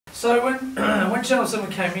So when when Channel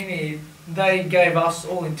 7 came in here, they gave us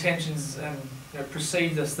all intentions and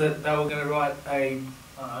perceived us that they were going to write a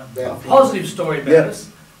positive story about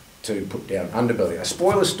us. To put down underbelly. A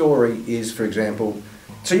spoiler story is, for example,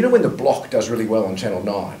 so you know when The Block does really well on Channel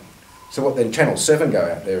 9, so what then Channel 7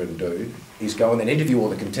 go out there and do is go and then interview all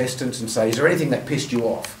the contestants and say, is there anything that pissed you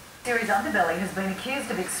off? Series Underbelly has been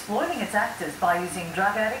accused of exploiting its actors by using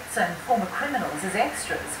drug addicts and former criminals as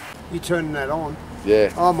extras. You turning that on?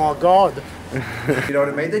 Yeah. Oh my God. You know what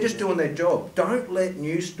I mean? They're just doing their job. Don't let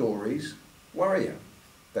news stories worry you.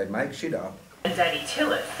 They make shit up. And Danny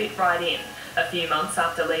Tillett fit right in. A few months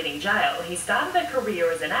after leaving jail, he started a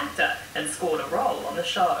career as an actor and scored a role on the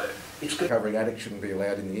show. It's good. Covering addicts shouldn't be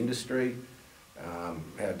allowed in the industry.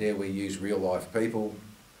 How dare we use real life people?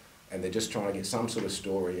 And they're just trying to get some sort of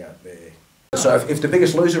story out there. So if The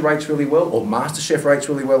Biggest Loser rates really well, or MasterChef rates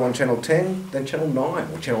really well on Channel 10, then Channel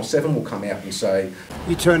 9 or Channel 7 will come out and say...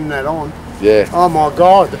 You turning that on? Yeah. Oh my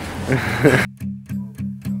God.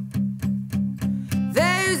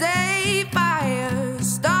 There's a fire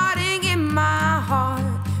starting in my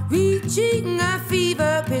heart, reaching a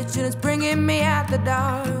fever pitch and it's bringing me out the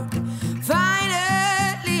dark.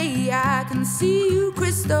 Finally, I can see you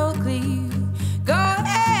crystal clear. Go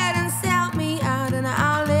ahead and sell me out and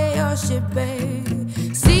I'll lay your ship bare.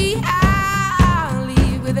 See, I'll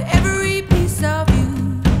leave with every piece of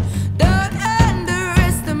you. Don't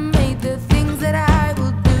underestimate the things that I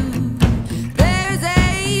will do. There's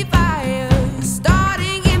a fire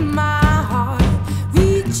starting in my heart,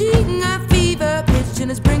 reaching a fever pitch and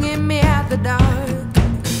it's bringing me out the dark.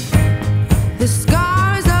 The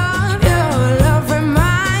scars of your love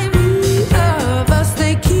remind me of us.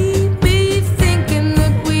 They keep me thinking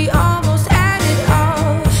that we almost had it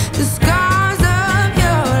all. The scars of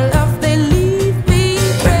your love, they leave me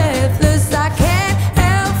breathless. I can't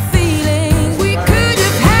help feeling we could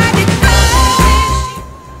have had it all.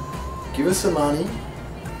 Give us some money,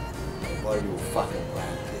 or blow your fucking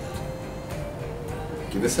brains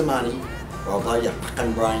out. Give us some money, or I'll blow your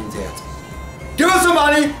fucking brains out. Give us some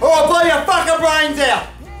money, or I'll blow your fucking brains out!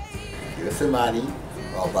 Give us some money,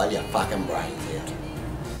 or I'll blow your fucking brains out.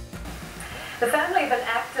 The family of an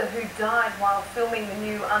actor who died while filming the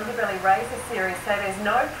new Underbelly Razor series say there's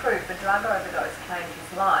no proof a drug overdose claimed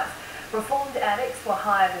his life. Reformed addicts were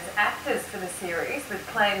hired as actors for the series with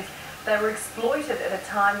claims they were exploited at a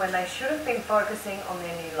time when they should have been focusing on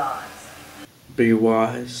their new lives. Be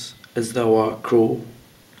wise as thou art cruel.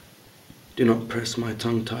 Do not press my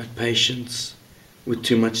tongue-tied patience with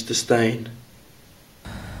too much disdain.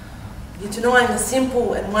 You're denying the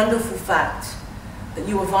simple and wonderful fact that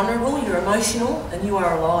you are vulnerable, you're emotional, and you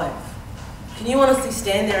are alive. Can you honestly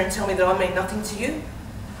stand there and tell me that I mean nothing to you?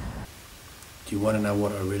 Do you want to know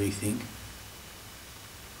what I really think?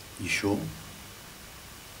 You sure?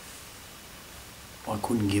 I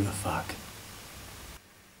couldn't give a fuck.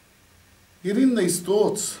 Getting these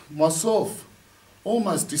thoughts, myself,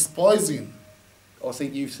 almost despising. I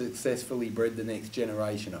think you've successfully bred the next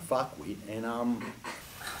generation of fuckwit, and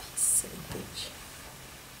Silly bitch.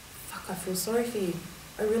 Fuck, I feel sorry for you.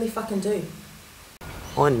 I really fucking do.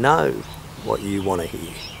 I know what you want to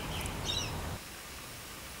hear.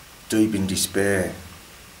 Deep in despair.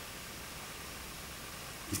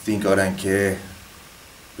 You think I don't care,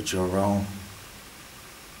 but you're wrong.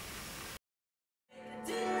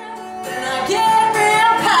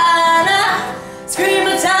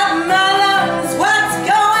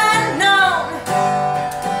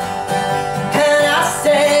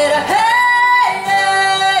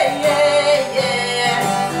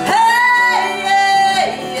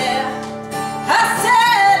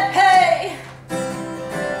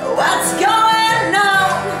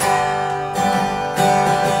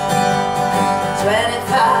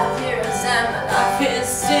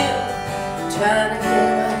 Trying to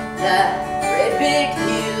get that great big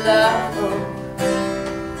hill of hope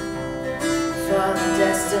for the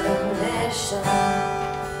destination.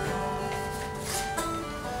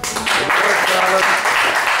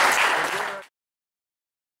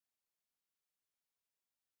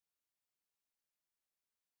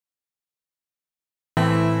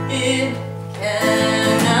 It